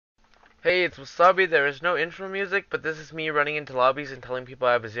Hey, it's Wasabi. There is no intro music, but this is me running into lobbies and telling people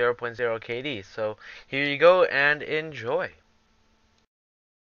I have a 0.0 KD. So here you go and enjoy.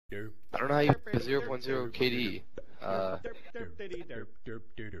 I don't know how you have a 0.0 KD.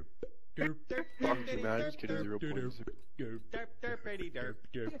 Fuck you, man. I just kidding. 0.0.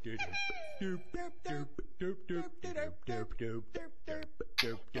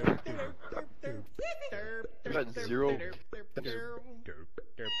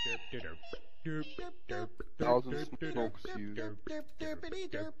 You got 0,000 smokes, you.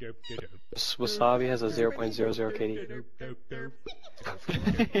 Wasabi has a 0.00 KD.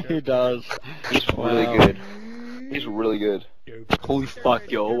 He does. He's really good. He's really good. Holy fuck,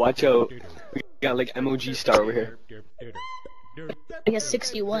 yo, watch out. We got like MOG star over here. He has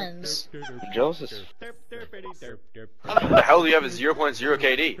 61s. Joseph. How the hell do you have a 0.0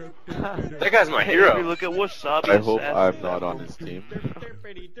 KD? That guy's my hero. Look at WasabiAssassinX. I hope I'm not on his team.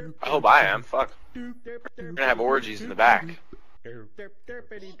 I hope I am. Fuck. We're gonna have orgies in the back.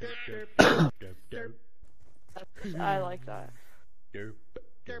 I like that.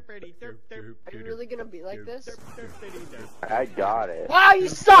 Are you really gonna be like this? I got it. Wow, you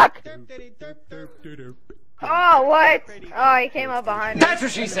suck! Oh, what? Oh, he came up behind me. That's what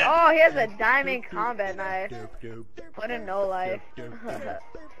she said. Oh, he has a diamond combat knife. What a no life.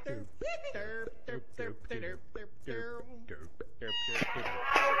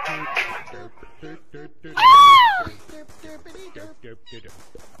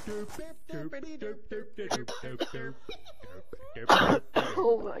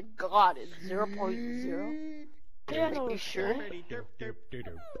 Oh my god, it's 0.0? Yeah, no, You sure?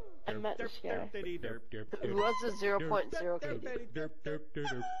 I met this guy. Who was the 0.0 KD?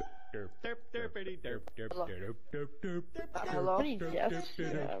 How Hello? many deaths do you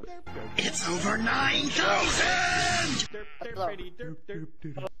have? It's over 9,000! Hello?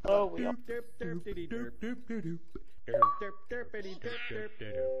 Oh, we all.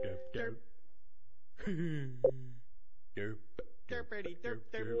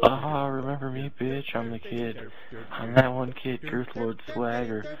 Remember me, bitch? I'm the kid. I'm that one kid, Truth Lord Swag,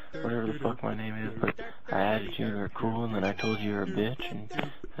 or whatever the fuck my name is, but I added you and you were cool, and then I told you you were a bitch,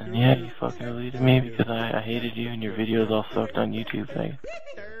 and yeah, you fucking deleted me because I hated you and your videos all sucked on YouTube, thing.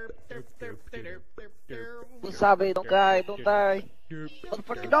 Wasabi, don't die, don't die.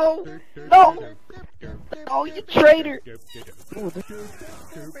 Motherfucker, no! No! Oh, you traitor!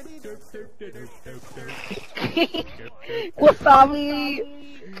 Wasabi!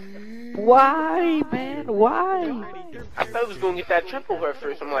 Why, man? Why? I thought I was gonna get that triple at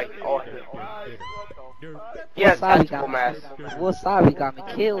first. I'm like, oh, yes, Wasabi tactical got me. mask. Wasabi got me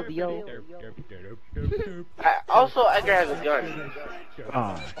killed, yo. Also, Edgar has a gun.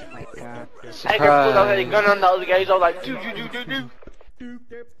 Oh, Oh my god. Edgar pulled out a gun on the other guy. He's all like, do.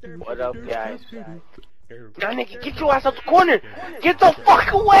 What up, guys? Now, nigga, get your ass out the corner. Get the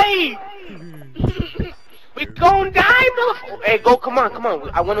fuck away. We gon' die, motherfucker. Hey, go, come on.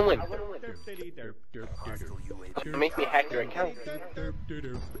 I wanna win. Make me hack your account.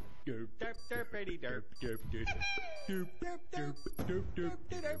 You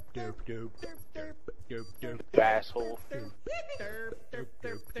asshole.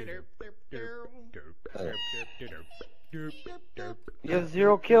 You have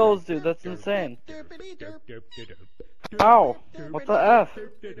 0 kills, dude. That's insane. Ow! What the F?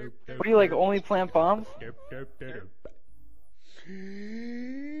 What do you like, only plant bombs?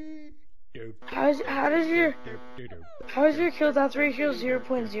 How is your kill death ratio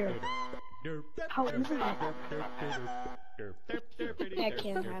 0.0? How is that? That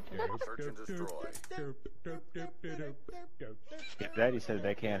can't happen. Daddy said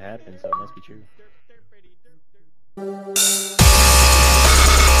that can't happen, so it must be true.